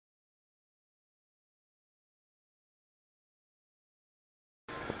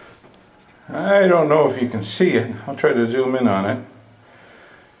I don't know if you can see it. I'll try to zoom in on it.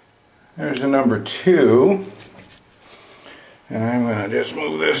 There's a number 2. And I'm going to just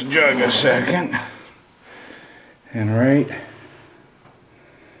move this jug a second. And right,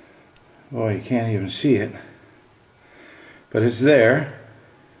 boy, you can't even see it. But it's there.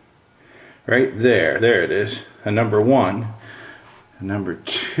 Right there. There it is. A number 1. A number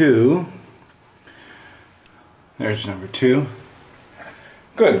 2. There's number 2.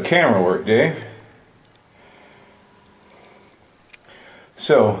 Good camera work, Dave.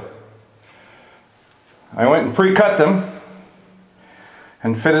 So, I went and pre-cut them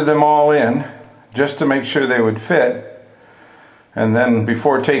and fitted them all in just to make sure they would fit. And then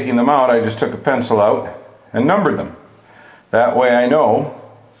before taking them out, I just took a pencil out and numbered them. That way I know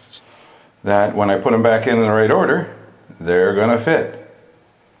that when I put them back in the right order, they're going to fit.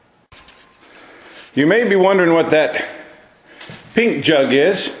 You may be wondering what that pink jug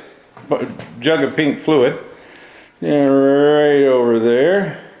is. Jug of pink fluid. Yeah, right over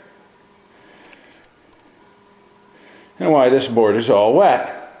there. And why this board is all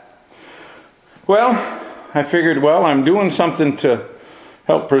wet. Well, I figured, well, I'm doing something to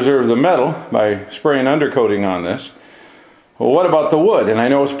help preserve the metal by spraying undercoating on this. Well, what about the wood? And I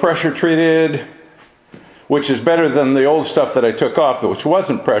know it's pressure treated, which is better than the old stuff that I took off, which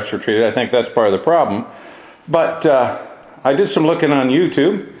wasn't pressure treated. I think that's part of the problem. But I did some looking on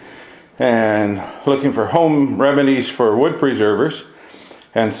YouTube and looking for home remedies for wood preservers,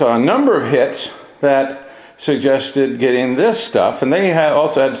 and saw a number of hits that suggested getting this stuff. And they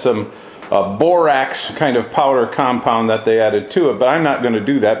also had some borax kind of powder compound that they added to it, but I'm not going to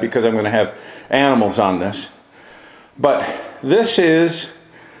do that because I'm going to have animals on this. But this is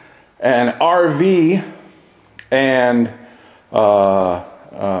an RV and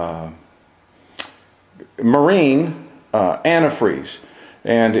marine antifreeze,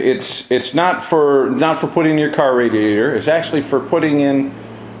 and it's not for putting in your car radiator. It's actually for putting in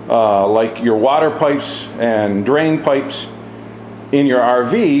like your water pipes and drain pipes in your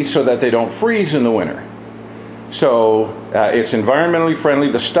RV so that they don't freeze in the winter. So it's environmentally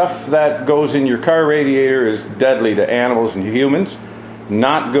friendly. The stuff that goes in your car radiator is deadly to animals and humans.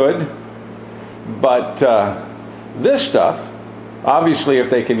 Not good. But this stuff, obviously if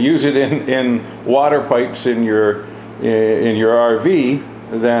they can use it in water pipes in your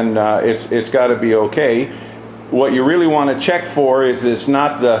RV, then it's got to be okay. What you really want to check for is it's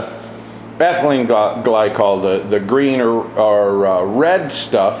not the ethylene glycol, the green or red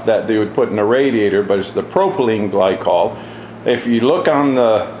stuff that they would put in a radiator, but it's the propylene glycol. If you look on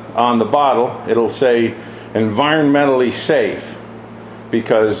the bottle, it'll say environmentally safe,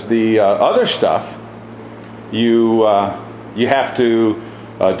 because the other stuff you have to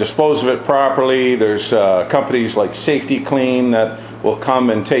dispose of it properly. There's companies like Safety Clean that will come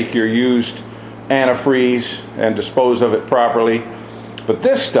and take your used antifreeze and dispose of it properly. But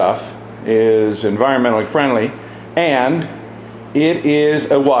this stuff is environmentally friendly, and it is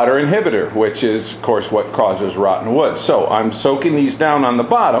a water inhibitor, which is of course what causes rotten wood. So I'm soaking these down on the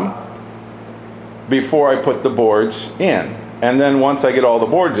bottom before I put the boards in, and then once I get all the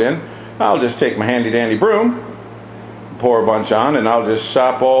boards in, I'll just take my handy dandy broom, pour a bunch on, and I'll just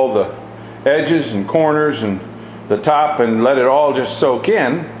sop all the edges and corners and the top and let it all just soak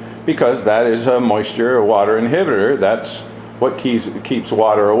in, because that is a moisture, a water inhibitor. That's what keeps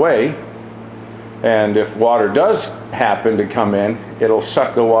water away. And if water does happen to come in, it'll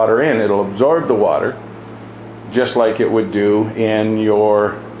suck the water in, it'll absorb the water, just like it would do in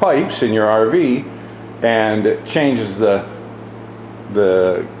your pipes in your RV, and it changes the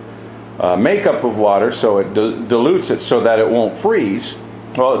makeup of water, so it dilutes it so that it won't freeze.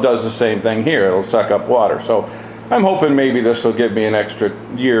 Well, it does the same thing here. It'll suck up water. So I'm hoping maybe this will give me an extra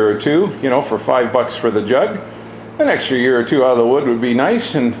year or two, you know, for $5 for the jug. An extra year or two out of the wood would be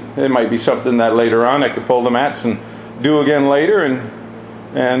nice, and it might be something that later on I could pull the mats and do again later,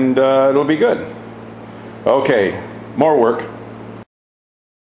 and it'll be good. Okay, more work.